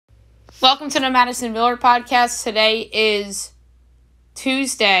Welcome to the Madison Miller Podcast. Today is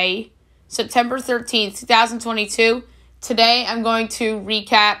Tuesday, September 13th, 2022. Today I'm going to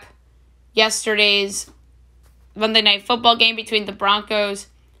recap yesterday's Monday Night Football game between the Broncos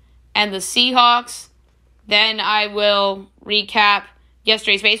and the Seahawks. Then I will recap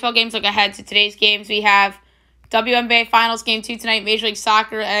yesterday's baseball games, look ahead to today's games. We have WNBA Finals Game 2 tonight, Major League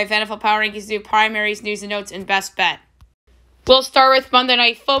Soccer, I have NFL Power Rankings, do primaries, news and notes, and best bet. We'll start with Monday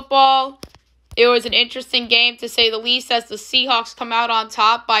Night Football. It was an interesting game, to say the least, as the Seahawks come out on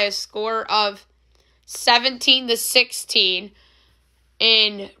top by a score of 17-16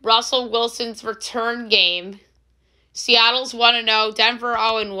 in Russell Wilson's return game. Seattle's 1-0, Denver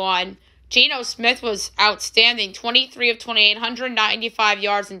 0-1. Geno Smith was outstanding, 23 of 28, 195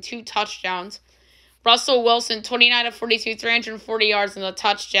 yards and 2 touchdowns. Russell Wilson, 29 of 42, 340 yards and a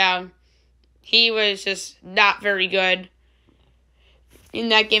touchdown. He was just not very good in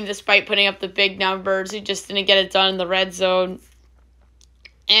that game, despite putting up the big numbers. He just didn't get it done in the red zone.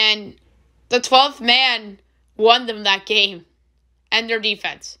 And the 12th man won them that game, and their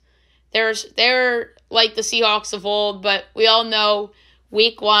defense. They're like the Seahawks of old, but we all know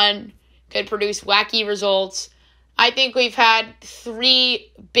week one could produce wacky results. I think we've had 3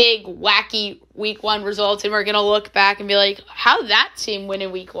 big, wacky week one results, and we're going to look back and be like, how did that team win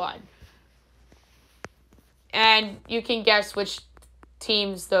in week one? And you can guess which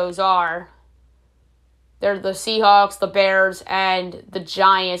teams those are. They're the Seahawks, the Bears, and the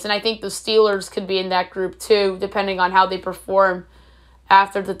Giants. And I think the Steelers could be in that group too, depending on how they perform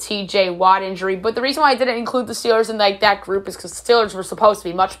after the TJ Watt injury. But the reason why I didn't include the Steelers in that group is because the Steelers were supposed to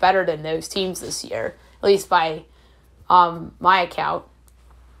be much better than those teams this year, at least by my account.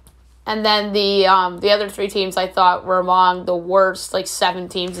 And then the other 3 teams I thought were among the worst, 7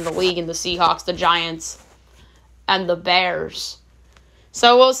 teams in the league, in the Seahawks, the Giants, and the Bears.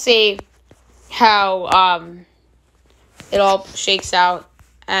 So we'll see how it all shakes out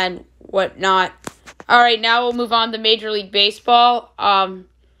and whatnot. All right, now we'll move on to Major League Baseball.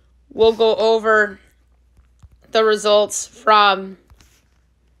 We'll go over the results from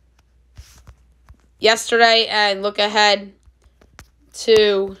yesterday and look ahead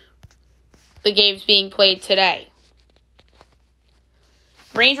to the games being played today.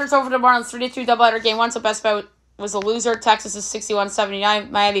 Rangers over the Marlins, 3-2 doubleheader game 1, so best bet was a loser. Texas is 61-79,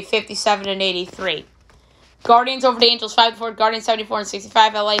 Miami 57-83. Guardians over the Angels 5-4, Guardians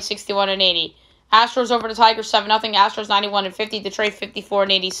 74-65, LA 61-80. Astros over the Tigers 7-0, Astros 91-50, Detroit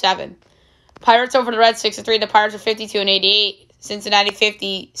 54-87. Pirates over the Reds 6-3, the Pirates are 52-88, Cincinnati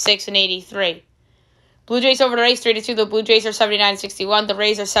 56-83. Blue Jays over the Rays 3-2, the Blue Jays are 79-61, the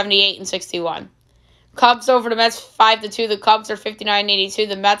Rays are 78-61. Cubs over the Mets 5-2. The Cubs are 59-82.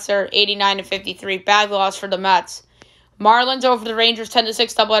 The Mets are 89-53. Bad loss for the Mets. Marlins over the Rangers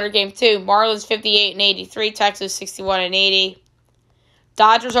 10-6 doubleheader game 2. Marlins 58-83. Texas 61-80.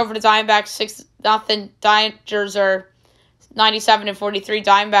 Dodgers over the Diamondbacks 6-0. Dodgers are 97-43.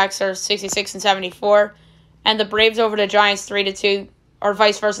 Diamondbacks are 66-74. And the Braves over the Giants 3-2, or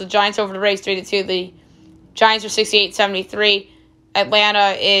vice versa. The Giants over the Rays 3-2. The Giants are 68-73.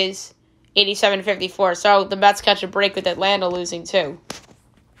 Atlanta is 87-54. So the Mets catch a break with Atlanta losing too.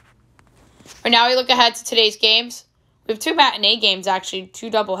 Right now we look ahead to today's games. We have 2 matinee games, actually, 2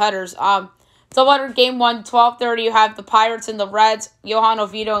 doubleheaders. Doubleheader game 1, 12:30. You have the Pirates and the Reds, Johan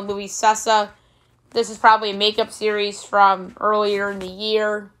Oviedo and Luis Sessa. This is probably a makeup series from earlier in the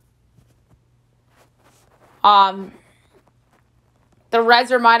year. The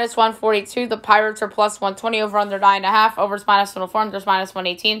Reds are minus 142. The Pirates are plus 120. Over under 9.5. Over is minus 104. Under's minus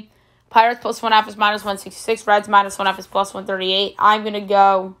 118. Pirates plus 1.5 is minus 166. Reds minus 1.5 is plus 138. I'm going to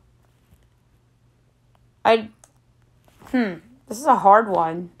go... This is a hard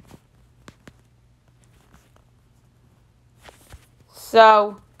one.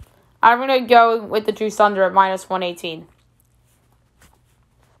 So, I'm going to go with the juice under at minus 118.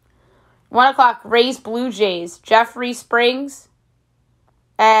 1 o'clock, Rays Blue Jays. Jeffrey Springs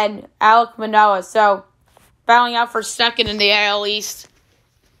and Alek Manoah. So, battling out for second in the AL East.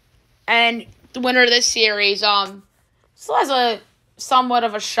 And the winner of this series still has a somewhat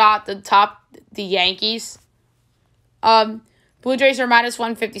of a shot to top the Yankees. Blue Jays are minus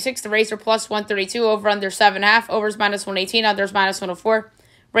 156. The Rays are plus 132. Over under 7.5. Over is minus 118. Under is minus 104.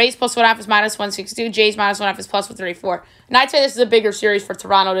 Rays plus 1.5 is minus 162. Jays minus 1.5 is plus 134. And I'd say this is a bigger series for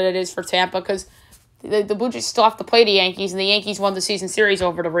Toronto than it is for Tampa, because the Blue Jays still have to play the Yankees, and the Yankees won the season series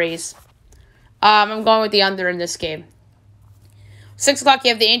over the Rays. I'm going with the under in this game. 6 o'clock, you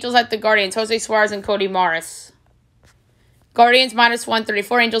have the Angels at the Guardians. Jose Suarez and Cody Morris. Guardians minus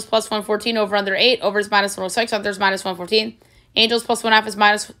 134. Angels plus 114. Over under 8. Over is minus 106. Under is minus 114. Angels plus 1.5 is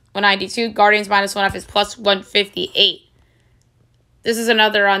minus 192. Guardians minus 1.5 is plus 158. This is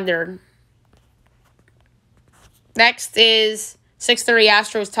another under. Next is 6:30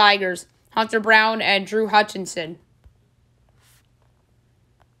 Astros Tigers. Hunter Brown and Drew Hutchinson.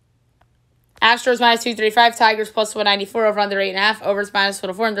 Astros minus 235. Tigers plus 194. Over under 8.5. Overs minus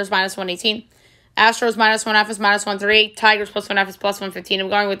 104. Unders minus 118. Astros minus 1.5 is minus 138. Tigers plus 1.5 is plus 115. I'm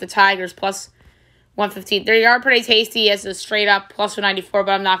going with the Tigers plus 115. They are pretty tasty as a straight up plus 194,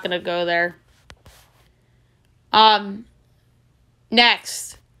 but I'm not going to go there.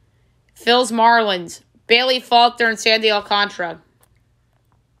 Next, Phil's Marlins. Bailey Falter and Sandy Alcantara.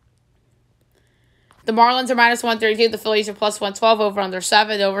 The Marlins are minus 132. The Phillies are plus 112. Over under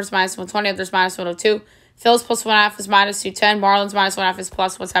 7. Overs minus 120. Unders minus 102. Phil's plus 1.5 is minus 210. Marlins minus 1.5 is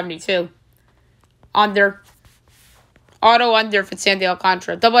plus 172. Under. Auto under for Sandy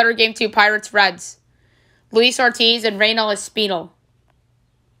Alcantara. Doubleheader game 2. Pirates Reds. Luis Ortiz and Reynel Espinal.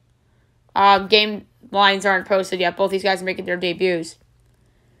 Game lines aren't posted yet. Both these guys are making their debuts.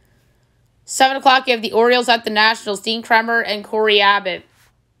 7 o'clock, you have the Orioles at the Nationals. Dean Kremer and Corey Abbott.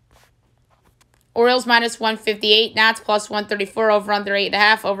 Orioles minus 158. Nats plus 134. Over under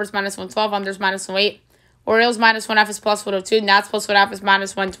 8.5. Overs minus 112. Unders minus 108. Orioles minus 1.5 is plus 102. Nats plus 1.5 is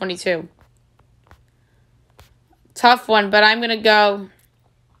minus 122. Tough one, but I'm going to go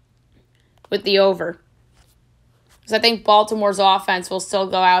with the over. Because I think Baltimore's offense will still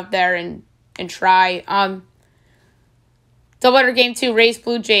go out there and try. Doubleheader game 2, Rays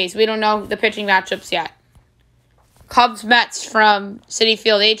Blue Jays. We don't know the pitching matchups yet. Cubs Mets from Citi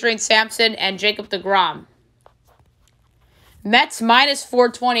Field. Adrian Sampson and Jacob deGrom. Mets minus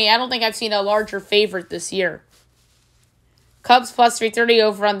 420. I don't think I've seen a larger favorite this year. Cubs plus 330.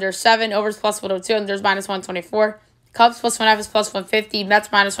 Over under 7. Overs plus 102. Unders minus 124. Cubs plus 1.5 is plus 150.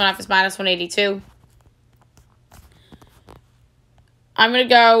 Mets minus 1.5 is minus 182. I'm going to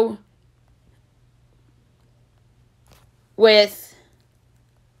go with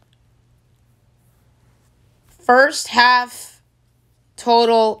first half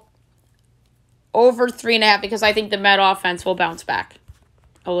total over 3.5 because I think the Met offense will bounce back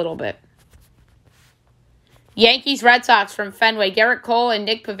a little bit. Yankees Red Sox from Fenway. Garrett Cole and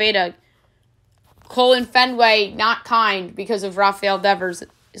Nick Pivetta. Cole and Fenway not kind because of Rafael Devers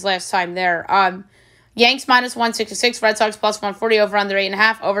his last time there. Yanks minus 166. Red Sox plus 140. Over under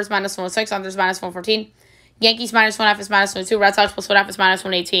 8.5. Overs minus 106. Unders minus 114. Yankees minus 1.5 is minus 102. Red Sox plus 1.5 is minus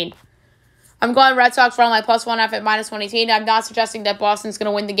 118. I'm going Red Sox run line plus 1.5 at minus 118. I'm not suggesting that Boston's going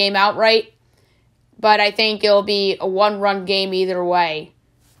to win the game outright, but I think it'll be a one-run game either way.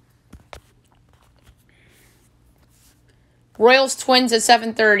 Royals Twins at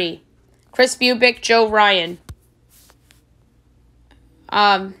 7:30. Chris Bubick, Joe Ryan.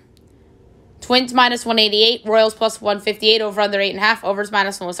 Twins minus 188. Royals plus 158. Over under 8.5. Overs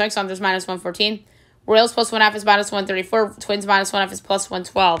minus 106. Unders minus 114. Royals plus 1.5 is minus 134. Twins minus 1.5 is plus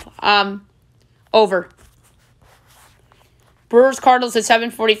 112. Over. Brewers Cardinals at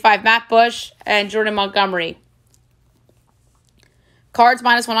 7:45. Matt Bush and Jordan Montgomery. Cards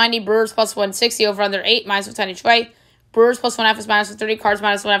minus 190. Brewers plus 160. Over under 8. Minus 110 each way. Brewers plus 1.5 is minus 130. Cards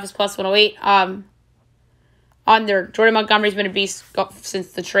minus 1.5 is plus 108. Under. Jordan Montgomery's been a beast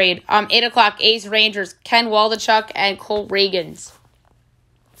since the trade. 8 o'clock. A's Rangers. Ken Waldichuk and Cole Reagans.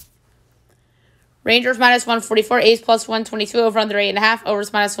 Rangers minus 144. A's plus 122. Over under 8.5.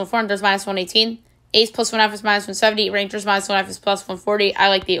 Overs minus 104. Unders minus 118. A's plus 1.5 is minus 170. Rangers minus 1.5 is plus 140. I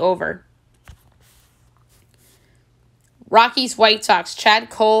like the over. Rockies White Sox. Chad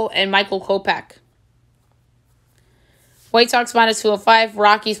Cole and Michael Kopech. White Sox minus 205.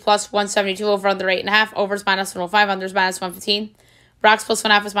 Rockies plus 172. Over under 8.5. Overs minus 105. Unders minus 115. Rocks plus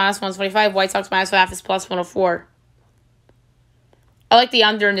 1.5 is minus 125. White Sox minus 1.5 is plus 104. I like the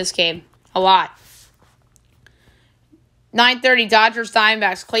under in this game a lot. 9:30, Dodgers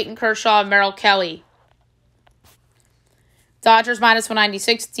Diamondbacks. Clayton Kershaw and Merrill Kelly. Dodgers minus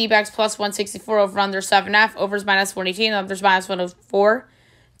 196. D-backs plus 164. Over under 7.5. Overs minus 118. Unders minus 104.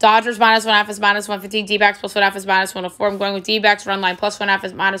 Dodgers minus 1.5 is minus 115. D-backs plus 1.5 is minus 104. I'm going with D-backs run line plus 1.5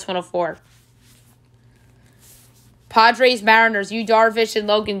 is minus 104. Padres Mariners. Yu Darvish and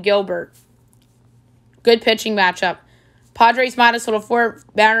Logan Gilbert. Good pitching matchup. Padres minus 104,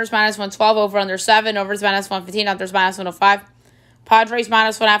 Mariners minus 112, over under 7, overs minus 115, unders minus 105. Padres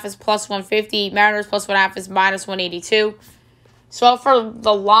minus 1.5 is plus 150, Mariners plus 1.5 is minus 182. So for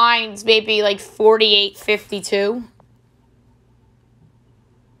the lines, maybe like 48-52.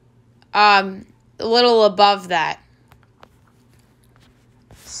 A little above that.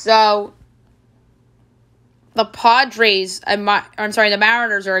 So the the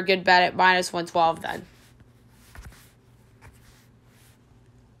Mariners are a good bet at minus 112 then.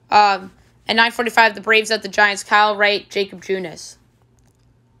 At 9:45, the Braves at the Giants. Kyle Wright, Jacob Junis.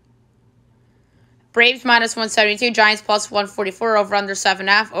 Braves minus 172, Giants plus 144, over under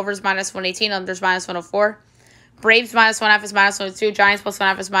 7.5, overs minus 118, unders minus 104. Braves minus 1.5 is minus 102, Giants plus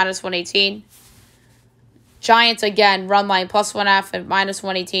 1.5 is minus 118. Giants again, run line plus 1.5 and minus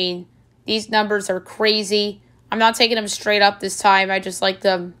 118. These numbers are crazy. I'm not taking them straight up this time. I just like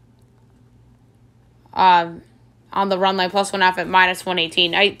them on the run line plus 1.5 at minus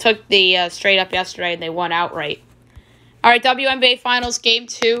 118. I took the straight up yesterday and they won outright. All right, WNBA Finals Game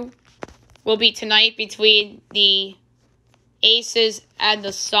 2 will be tonight between the Aces and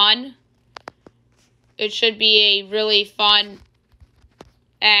the Sun. It should be a really fun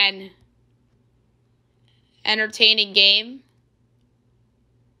and entertaining game.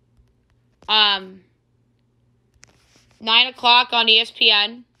 9 o'clock on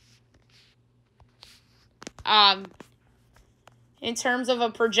ESPN. In terms of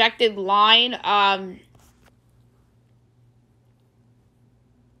a projected line,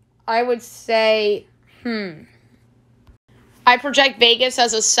 I would say, I project Vegas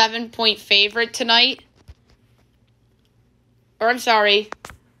as a 7-point favorite tonight. Or I'm sorry,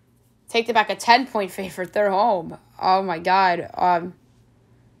 take it back, a 10-point favorite. They're home. Oh my God.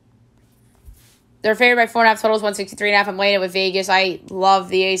 They're favored by 4.5, totals 163.5. I'm laying it with Vegas. I love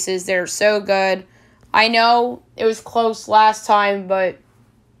the Aces. They're so good. I know it was close last time, but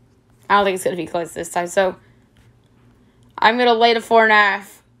I don't think it's going to be close this time. So I'm going to lay the 4.5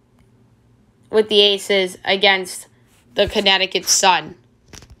 with the Aces against the Connecticut Sun.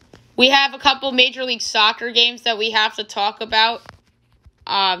 We have a couple Major League Soccer games that we have to talk about.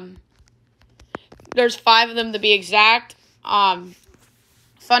 There's 5 of them to be exact.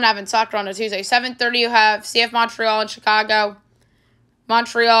 Fun having soccer on a Tuesday. 7:30 you have CF Montreal and Chicago.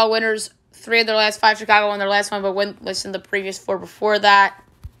 Montreal winners 3 of their last 5. Chicago won their last one, but winless in the previous 4 before that.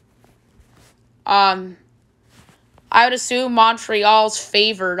 I would assume Montreal's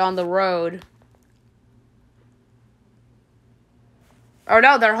favored on the road. Or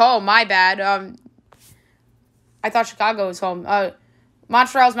no, they're home. My bad. I thought Chicago was home.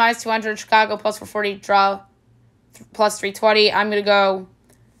 Montreal's minus 200. Chicago plus 440. Draw plus 320. I'm going to go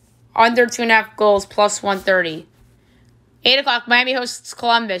under 2.5 goals plus 130. 8 o'clock. Miami hosts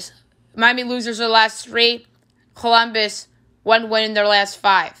Columbus. Miami losers their last 3. Columbus 1 win in their last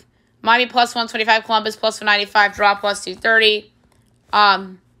 5. Miami plus 125. Columbus plus 195. Draw plus 230.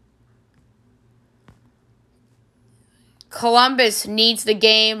 Columbus needs the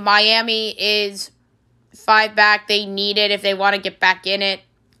game. Miami is 5 back. They need it if they want to get back in it.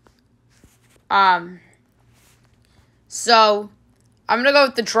 So I'm going to go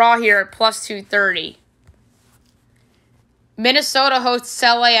with the draw here at plus 230. Minnesota hosts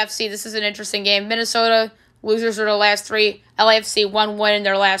LAFC. This is an interesting game. Minnesota losers are the last 3. LAFC 1 win in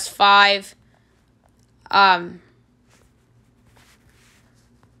their last 5.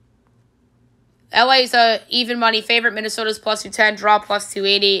 LA's a even money favorite. Minnesota's plus 210. Draw plus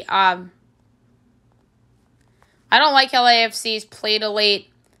 280. I don't like LAFC's play to late.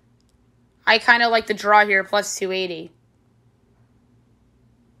 I kind of like the draw here plus 280.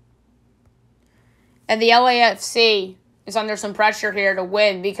 And the LAFC is under some pressure here to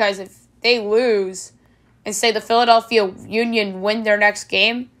win, because if they lose and say the Philadelphia Union win their next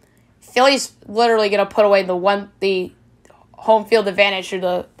game, Philly's literally going to put away the home field advantage or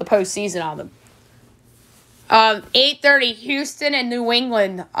the postseason on them. 8:30, Houston and New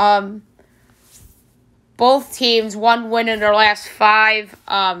England. Both teams 1 win in their last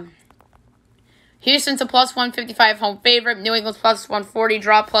 5. Houston's a plus 155 home favorite. New England's plus 140.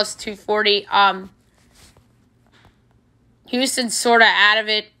 Draw plus 240. Houston's sort of out of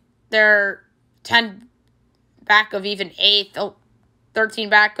it. They're 10 back of even 8th, 13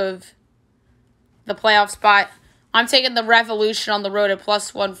 back of the playoff spot. I'm taking the Revolution on the road at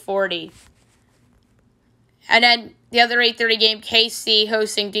plus 140. And then the other 8:30 game, KC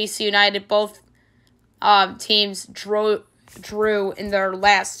hosting DC United. Both teams drew in their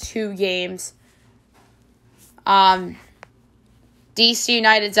last 2 games. DC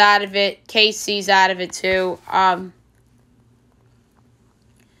United's out of it. KC's out of it too.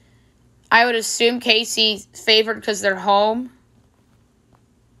 I would assume KC's favored because they're home.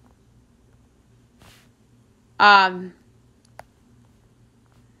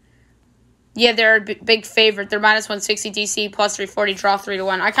 Yeah, they're a big favorite. They're minus 160. DC plus 340. Draw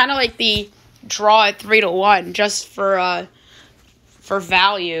 3-1. I kind of like the draw at 3-1 just for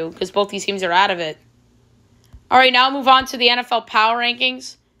value, because both these teams are out of it. All right, now I'll move on to the NFL Power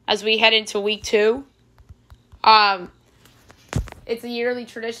Rankings as we head into Week 2. It's a yearly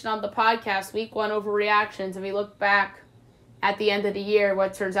tradition on the podcast, Week 1 overreactions, and we look back at the end of the year,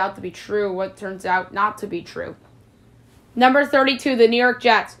 what turns out to be true, what turns out not to be true. Number 32, the New York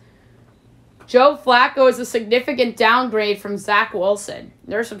Jets. Joe Flacco is a significant downgrade from Zach Wilson.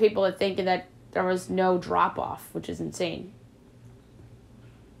 There are some people that thinking that there was no drop-off, which is insane.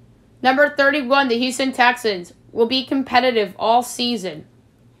 Number 31, the Houston Texans will be competitive all season.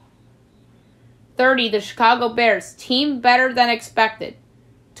 30, the Chicago Bears, team better than expected.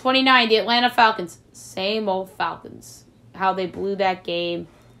 29, the Atlanta Falcons, same old Falcons. How they blew that game.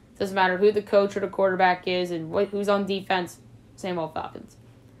 Doesn't matter who the coach or the quarterback is and who's on defense, same old Falcons.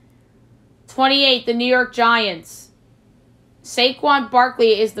 28, the New York Giants. Saquon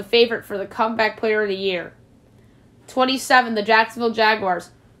Barkley is the favorite for the comeback player of the year. 27, the Jacksonville Jaguars.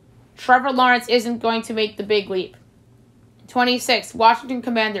 Trevor Lawrence isn't going to make the big leap. 26, Washington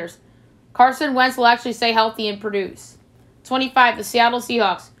Commanders. Carson Wentz will actually stay healthy and produce. 25, the Seattle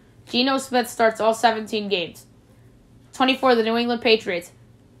Seahawks. Geno Smith starts all 17 games. 24, the New England Patriots.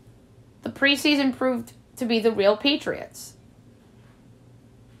 The preseason proved to be the real Patriots.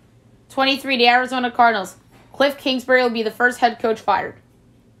 23, the Arizona Cardinals. Cliff Kingsbury will be the first head coach fired.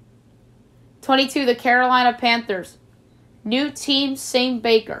 22, the Carolina Panthers. New team, same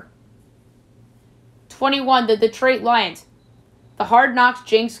Baker. 21, the Detroit Lions. The Hard Knocks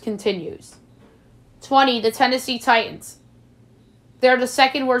jinx continues. 20, the Tennessee Titans. They're the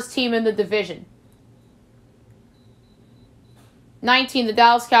second worst team in the division. 19, the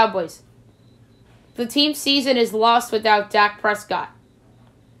Dallas Cowboys. The team's season is lost without Dak Prescott.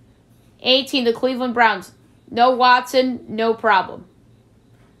 18, the Cleveland Browns. No Watson, no problem.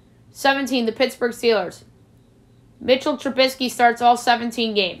 17, the Pittsburgh Steelers. Mitchell Trubisky starts all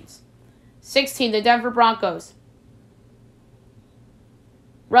 17 games. 16, the Denver Broncos.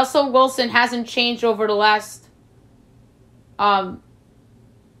 Russell Wilson hasn't changed over the last couple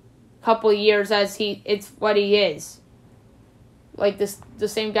of years as it's what he is. Like the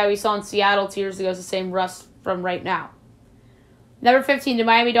same guy we saw in Seattle 2 years ago is the same Russ from right now. Number 15, the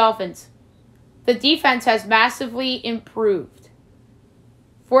Miami Dolphins. The defense has massively improved.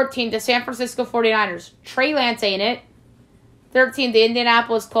 14, the San Francisco 49ers. Trey Lance ain't it. 13, the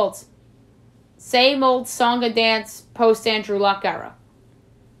Indianapolis Colts. Same old song and dance post-Andrew Luck era.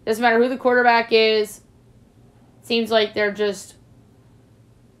 Doesn't matter who the quarterback is. Seems like they're just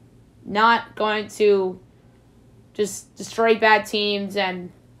not going to just destroy bad teams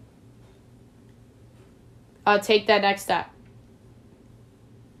and take that next step.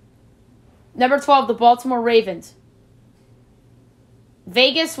 Number 12, the Baltimore Ravens.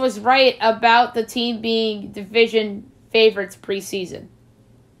 Vegas was right about the team being division favorites preseason.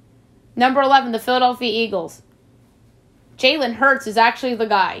 Number 11, the Philadelphia Eagles. Jalen Hurts is actually the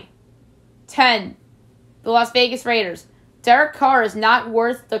guy. 10, the Las Vegas Raiders. Derek Carr is not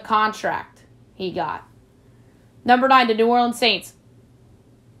worth the contract he got. Number 9, the New Orleans Saints.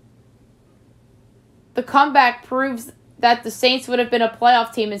 The comeback proves that the Saints would have been a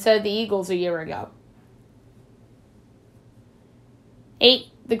playoff team instead of the Eagles a year ago. 8,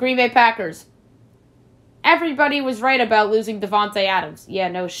 the Green Bay Packers. Everybody was right about losing Devontae Adams. Yeah,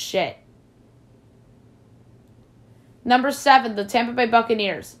 no shit. Number 7, the Tampa Bay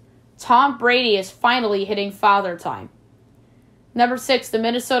Buccaneers. Tom Brady is finally hitting father time. Number 6, the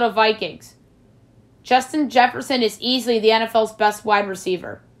Minnesota Vikings. Justin Jefferson is easily the NFL's best wide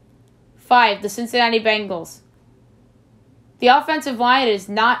receiver. 5, the Cincinnati Bengals. The offensive line is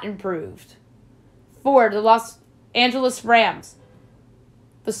not improved. 4, the Los Angeles Rams.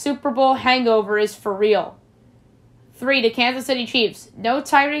 The Super Bowl hangover is for real. 3, the Kansas City Chiefs. No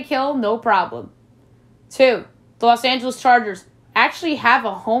Tyreek Hill, no problem. 2, the Los Angeles Chargers actually have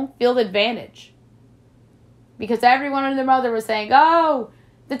a home field advantage. Because everyone and their mother was saying, oh,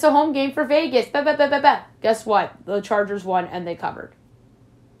 it's a home game for Vegas. Guess what? The Chargers won and they covered.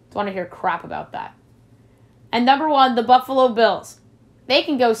 Don't want to hear crap about that. And number 1, the Buffalo Bills. They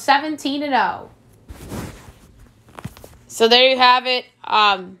can go 17-0. So there you have it.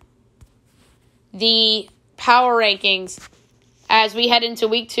 The power rankings as we head into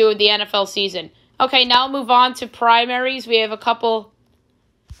week 2 of the NFL season. Okay, now move on to primaries. We have a couple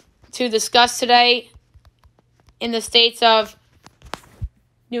to discuss today in the states of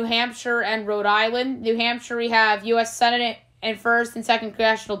New Hampshire and Rhode Island. New Hampshire, we have U.S. Senate and 1st and 2nd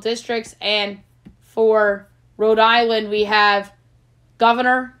congressional districts. And for Rhode Island, we have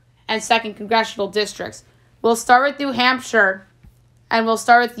governor and 2nd congressional districts. We'll start with New Hampshire, and we'll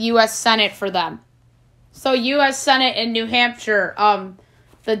start with the U.S. Senate for them. So U.S. Senate in New Hampshire,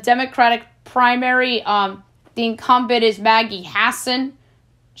 the Democratic primary, the incumbent is Maggie Hassan.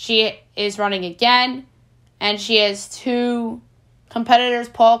 She is running again, and she has 2 competitors,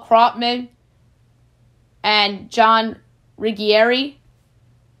 Paul Krotman and John Ruggieri.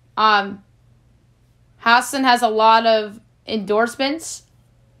 Hassan has a lot of endorsements,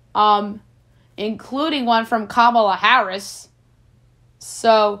 including one from Kamala Harris.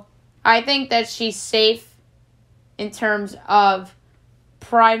 So I think that she's safe in terms of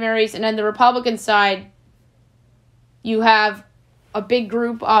primaries. And then the Republican side, you have a big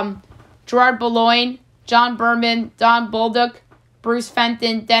group, Gerard Boulogne, John Berman, Don Bolduc, Bruce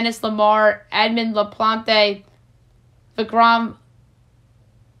Fenton, Dennis Lamar, Edmund LaPlante, Vikram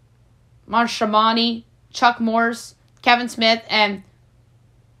Marshamani, Chuck Morse, Kevin Smith, and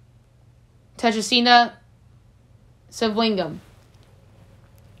Tejasina Sivlingam.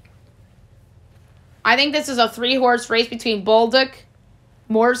 I think this is a 3-horse race between Bolduc,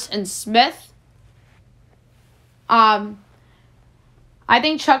 Morse, and Smith. I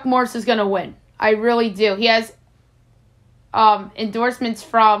think Chuck Morse is going to win. I really do. He has endorsements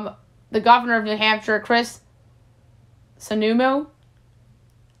from the governor of New Hampshire, Chris Sununu,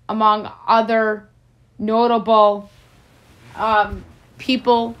 among other notable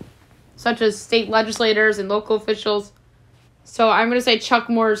people, such as state legislators and local officials. So I'm going to say Chuck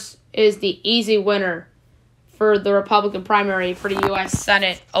Morse is the easy winner for the Republican primary for the U.S.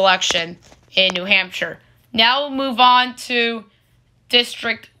 Senate election in New Hampshire. Now we'll move on to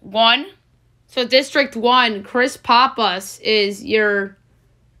District 1. So District 1, Chris Pappas is your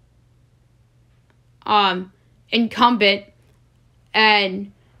incumbent,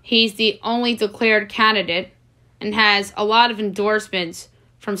 and he's the only declared candidate and has a lot of endorsements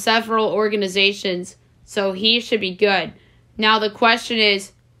from several organizations, so he should be good. Now the question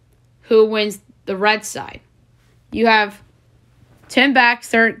is, who wins the red side? You have Tim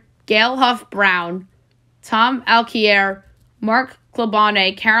Baxter, Gail Huff Brown, Tom Alquier, Mark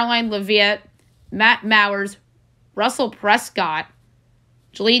Klabane, Caroline Leviat, Matt Mowers, Russell Prescott,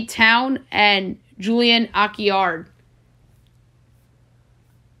 Jalid Town, and Julian Acciard.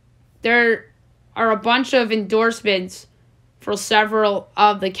 There are a bunch of endorsements for several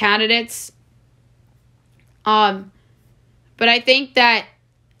of the candidates. But I think that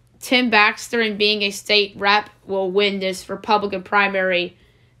Tim Baxter, in being a state rep, will win this Republican primary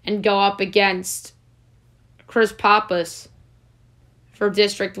and go up against Chris Pappas for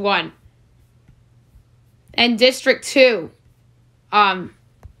District 1. And District 2,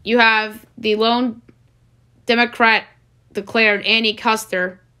 you have the lone Democrat declared Annie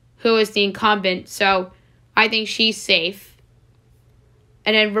Custer, who is the incumbent, so I think she's safe.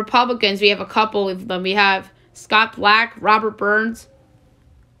 And then Republicans, we have a couple of them. We have Scott Black, Robert Burns,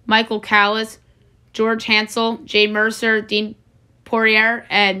 Michael Callis, George Hansel, Jay Mercer, Dean Poirier,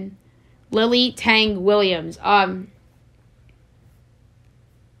 and Lily Tang Williams.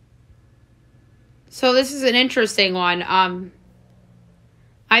 So this is an interesting one.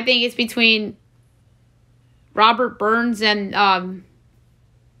 I think it's between Robert Burns and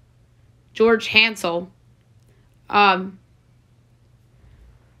George Hansel.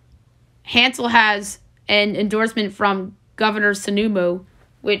 Hansel has an endorsement from Governor Sununu,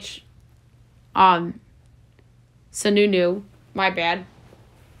 which Sununu, my bad.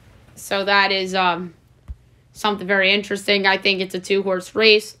 So that is something very interesting. I think it's a 2-horse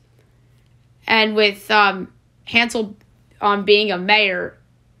race. And with Hansel being a mayor,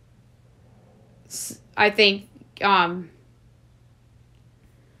 I think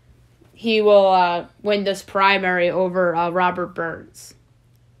he will win this primary over Robert Burns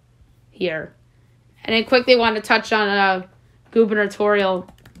here. And I quickly want to touch on a gubernatorial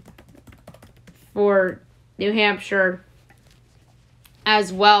for New Hampshire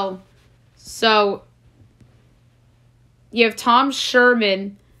as well. So you have Tom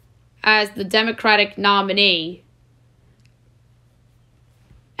Sherman as the Democratic nominee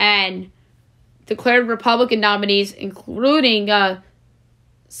and declared Republican nominees, including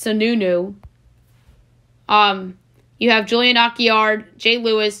Sununu. You have Julian Acciard, Jay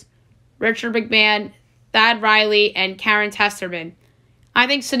Lewis, Richard McMahon, Thad Riley, and Karen Testerman. I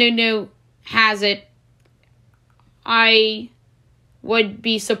think Sununu has it. I would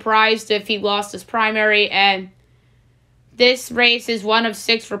be surprised if he lost his primary, and this race is one of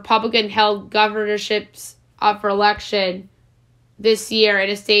 6 Republican-held governorships up for election this year in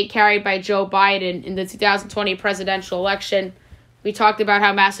a state carried by Joe Biden in the 2020 presidential election. We talked about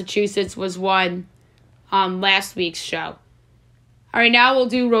how Massachusetts was won on last week's show. All right, now we'll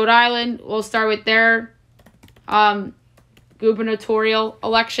do Rhode Island. We'll start with their gubernatorial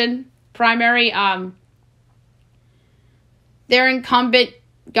election primary. Their incumbent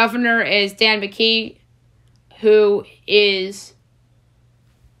governor is Dan McKee, who is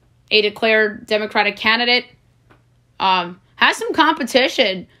a declared Democratic candidate. Has some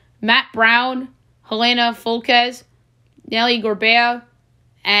competition. Matt Brown, Helena Fulquez, Nelly Gorbea,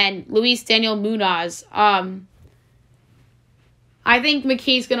 and Luis Daniel Munoz. I think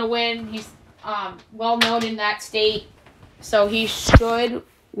McKee's going to win. He's well known in that state, so he should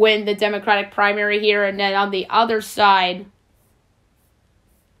win the Democratic primary here. And then on the other side,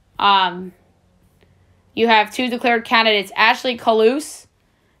 you have two declared candidates, Ashley Calouse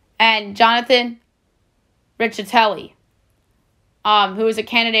and Jonathan Riccitelli, who was a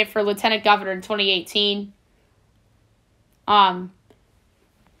candidate for lieutenant governor in 2018. I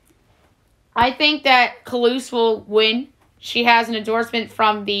think that Calouse will win. She has an endorsement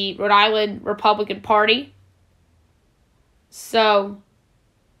from the Rhode Island Republican Party. So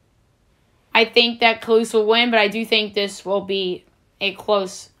I think that Calouse will win, but I do think this will be a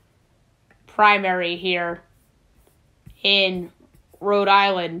close primary here in Rhode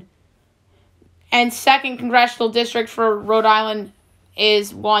Island. And second congressional district for Rhode Island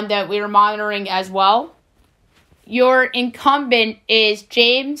is one that we are monitoring as well. Your incumbent is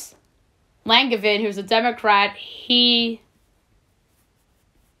James Langevin, who's a Democrat. It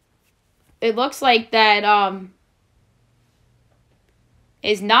looks like that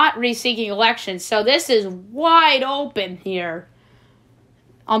is not reseeking elections. So this is wide open here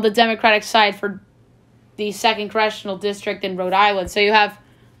on the Democratic side for the second congressional district in Rhode Island. So you have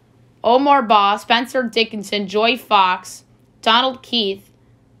Omar Ba, Spencer Dickinson, Joy Fox, Donald Keith,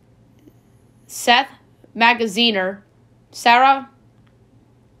 Seth Magaziner, Sarah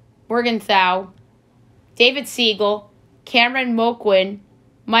Morgenthau, David Siegel, Cameron Moquin,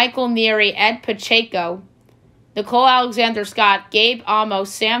 Michael Neary, Ed Pacheco, Nicole Alexander Scott, Gabe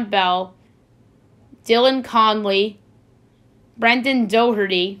Amos, Sam Bell, Dylan Conley, Brendan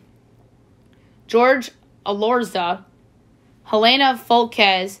Doherty, George Alorza, Helena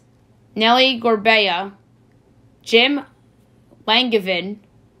Folquez, Nelly Gorbea, Jim Langevin,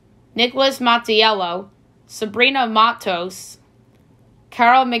 Nicholas Mattiello, Sabrina Matos,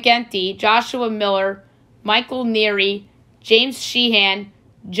 Carol McEntee, Joshua Miller, Michael Neary, James Sheehan,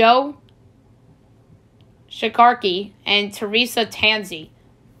 Joe Shikarki, and Teresa Tanzi.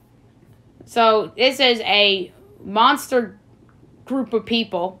 So this is a monster group of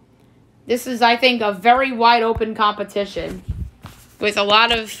people. This is, I think, a very wide open competition with a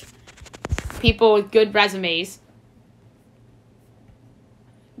lot of people with good resumes.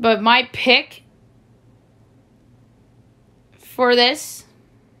 But my pick for this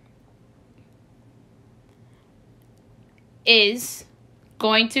is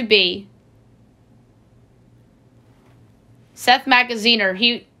going to be Seth Magaziner.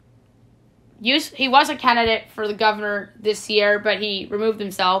 He was a candidate for the governor this year, but he removed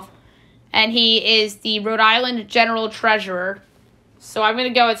himself. And he is the Rhode Island General Treasurer. So I'm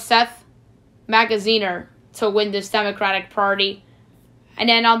going to go with Seth Magaziner to win this Democratic Party. And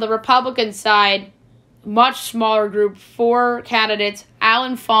then on the Republican side, much smaller group, 4 candidates,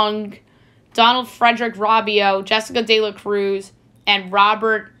 Alan Fung, Donald Frederick Robbio, Jessica De La Cruz, and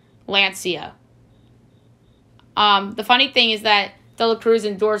Robert Lancia. The funny thing is that De La Cruz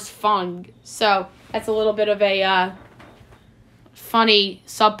endorsed Fung, so that's a little bit of a funny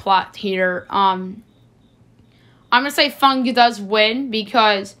subplot here. I'm going to say Fung does win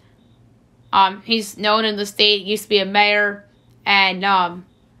because he's known in the state, used to be a mayor, and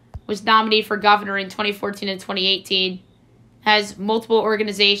was nominated for governor in 2014 and 2018. Has multiple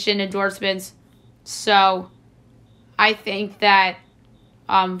organization endorsements, so I think that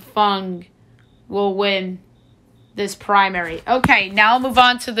Fung will win this primary. Okay, now I'll move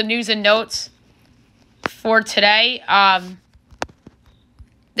on to the news and notes for today.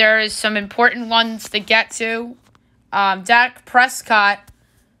 There is some important ones to get to. Dak Prescott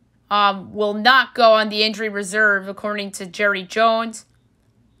will not go on the injury reserve, according to Jerry Jones,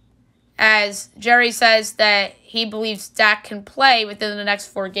 as Jerry says that he believes Dak can play within the next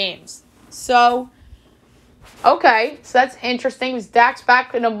 4 games. So, okay, so that's interesting. Because Dak's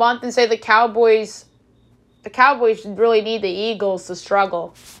back in a month and say the Cowboys really need the Eagles to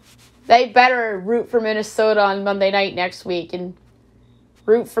struggle. They better root for Minnesota on Monday night next week and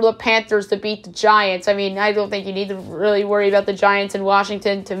root for the Panthers to beat the Giants. I mean, I don't think you need to really worry about the Giants in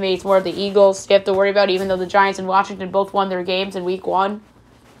Washington. To me, it's more the Eagles you have to worry about, even though the Giants and Washington both won their games in Week 1.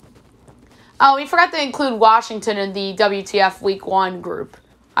 Oh, we forgot to include Washington in the WTF Week 1 group.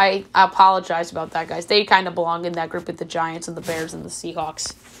 I apologize about that, guys. They kind of belong in that group with the Giants and the Bears and the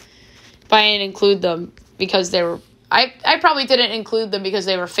Seahawks. But I didn't include them because they were... I probably didn't include them because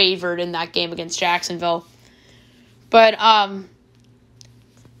they were favored in that game against Jacksonville. But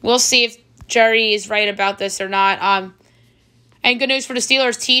we'll see if Jerry is right about this or not. And good news for the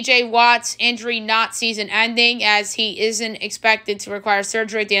Steelers, T.J. Watt's injury not season ending, as he isn't expected to require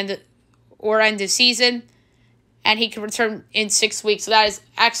surgery at the end of the season. and he can return in 6 weeks. So that is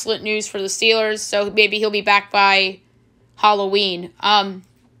excellent news for the Steelers. So maybe he'll be back by Halloween.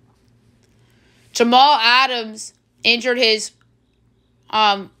 Jamal Adams injured his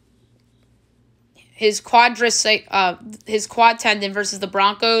quad tendon versus the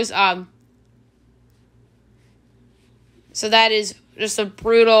Broncos. So that is just a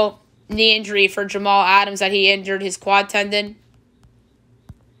brutal knee injury for Jamal Adams, that he injured his quad tendon.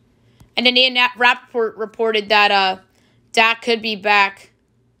 And then Ian Rappaport reported that Dak could be back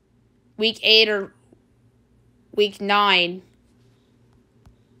week 8 or week 9.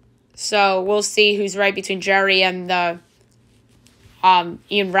 So we'll see who's right between Jerry and Ian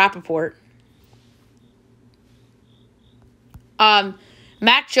Rappaport.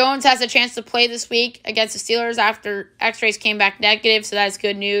 Mac Jones has a chance to play this week against the Steelers after X-rays came back negative, so that's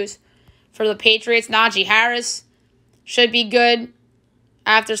good news for the Patriots. Najee Harris should be good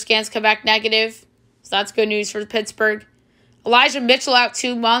after scans come back negative, so that's good news for Pittsburgh. Elijah Mitchell out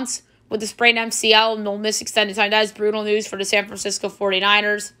 2 months with a sprained MCL and will miss extended time. That is brutal news for the San Francisco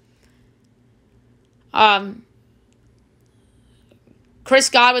 49ers. Chris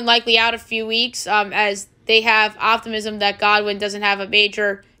Godwin likely out a few weeks, as they have optimism that Godwin doesn't have a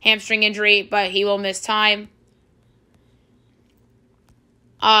major hamstring injury, but he will miss time.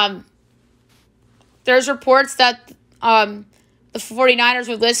 There's reports that the 49ers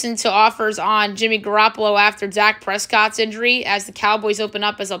would listen to offers on Jimmy Garoppolo after Dak Prescott's injury, as the Cowboys open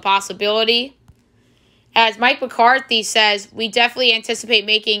up as a possibility. As Mike McCarthy says, we definitely anticipate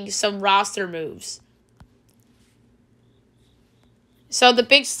making some roster moves. So the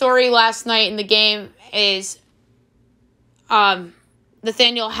big story last night in the game is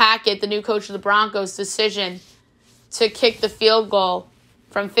Nathaniel Hackett, the new coach of the Broncos, decision to kick the field goal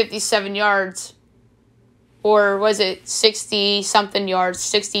from 57 yards. Or was it 60-something yards,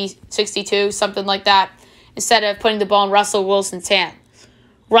 60, 62, something like that, instead of putting the ball in Russell Wilson's hand.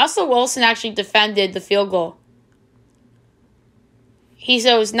 Russell Wilson actually defended the field goal. He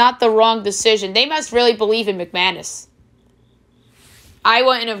said it was not the wrong decision. They must really believe in McManus. I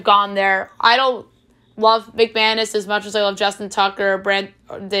wouldn't have gone there. I don't love McManus as much as I love Justin Tucker,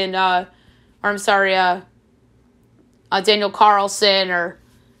 Daniel Carlson, or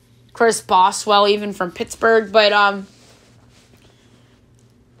Chris Boswell, even from Pittsburgh. But,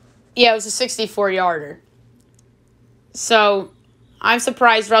 yeah, it was a 64-yarder. So, I'm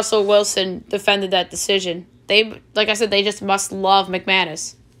surprised Russell Wilson defended that decision. Like I said, they just must love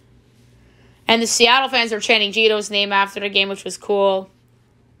McManus. And the Seattle fans are chanting Gito's name after the game, which was cool.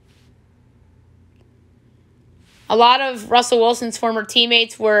 A lot of Russell Wilson's former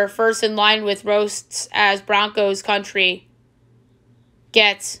teammates were first in line with roasts as Broncos country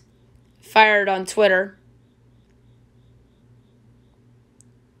gets fired on Twitter.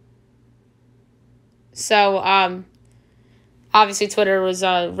 So, obviously Twitter was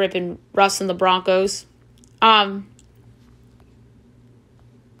ripping Russ and the Broncos.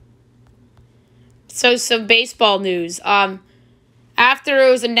 So some baseball news. After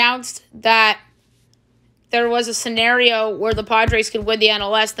it was announced that there was a scenario where the Padres could win the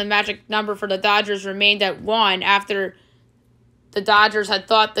MLS, the magic number for the Dodgers remained at 1. After the Dodgers had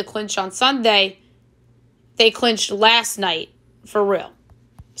thought to clinch on Sunday, they clinched last night for real.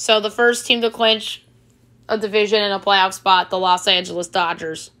 So the first team to clinch a division and a playoff spot, the Los Angeles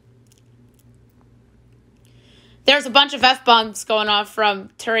Dodgers. There's a bunch of F-bombs going off from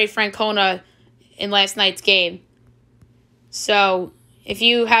Terry Francona in last night's game. So, if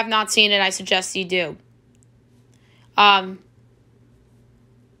you have not seen it, I suggest you do.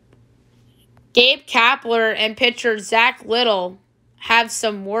 Gabe Kapler and pitcher Zach Little have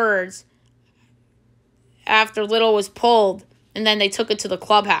some words after Little was pulled, and then they took it to the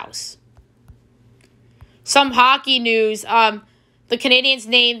clubhouse. Some hockey news. The Canadiens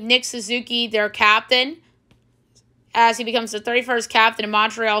named Nick Suzuki their captain, as he becomes the 31st captain in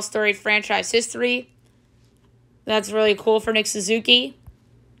Montreal's storied franchise history. That's really cool for Nick Suzuki.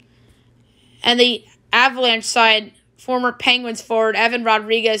 And the Avalanche signed former Penguins forward Evan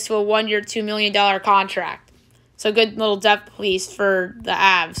Rodriguez to a 1-year, $2 million contract. So good little depth piece for the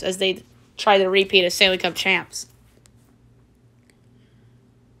Avs as they try to repeat as Stanley Cup champs.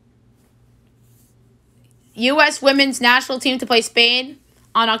 U.S. women's national team to play Spain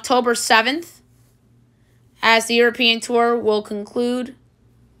on October 7th. As the European tour will conclude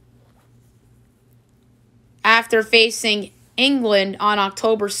after facing England on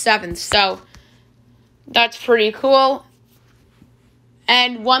October 7th. So, that's pretty cool.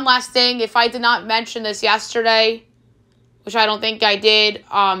 And one last thing, if I did not mention this yesterday, which I don't think I did,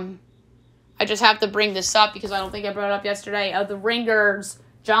 I just have to bring this up because I don't think I brought it up yesterday. The Ringers,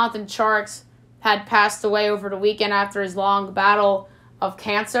 Jonathan Tjarks, had passed away over the weekend after his long battle of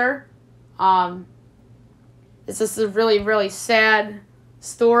cancer. It's just a really, really sad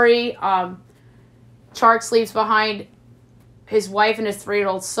story. Charks leaves behind his wife and his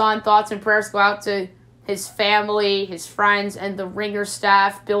 3-year-old son. Thoughts and prayers go out to his family, his friends, and the Ringer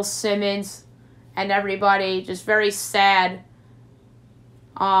staff, Bill Simmons, and everybody. Just very sad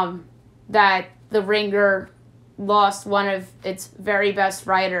that the Ringer lost one of its very best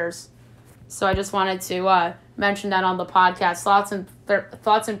writers. So I just wanted to mention that on the podcast.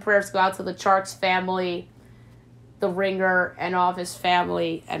 Thoughts and prayers go out to the Charks family, the Ringer, and all of his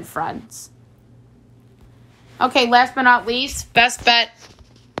family and friends. Okay, last but not least, best bet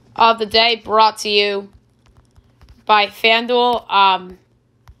of the day brought to you by FanDuel.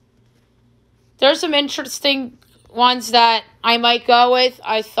 There's some interesting ones that I might go with.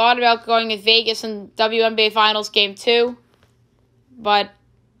 I thought about going with Vegas in WNBA Finals Game 2, but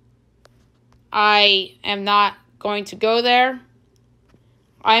I am not going to go there.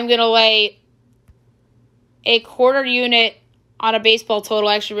 I'm going to lay a quarter unit on a baseball total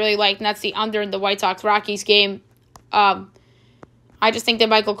I actually really like, and that's the under in the White Sox-Rockies game. I just think that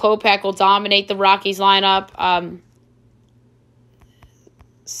Michael Kopech will dominate the Rockies lineup.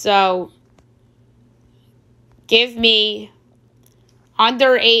 So give me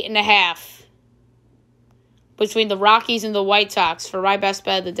under 8.5 between the Rockies and the White Sox for my best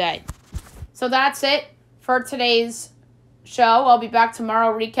bet of the day. So that's it for today's show. I'll be back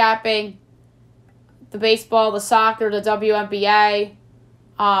tomorrow recapping the baseball, the soccer, the WNBA,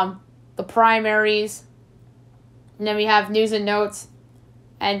 the primaries. And then we have news and notes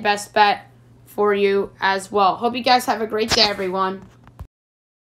and best bet for you as well. Hope you guys have a great day, everyone.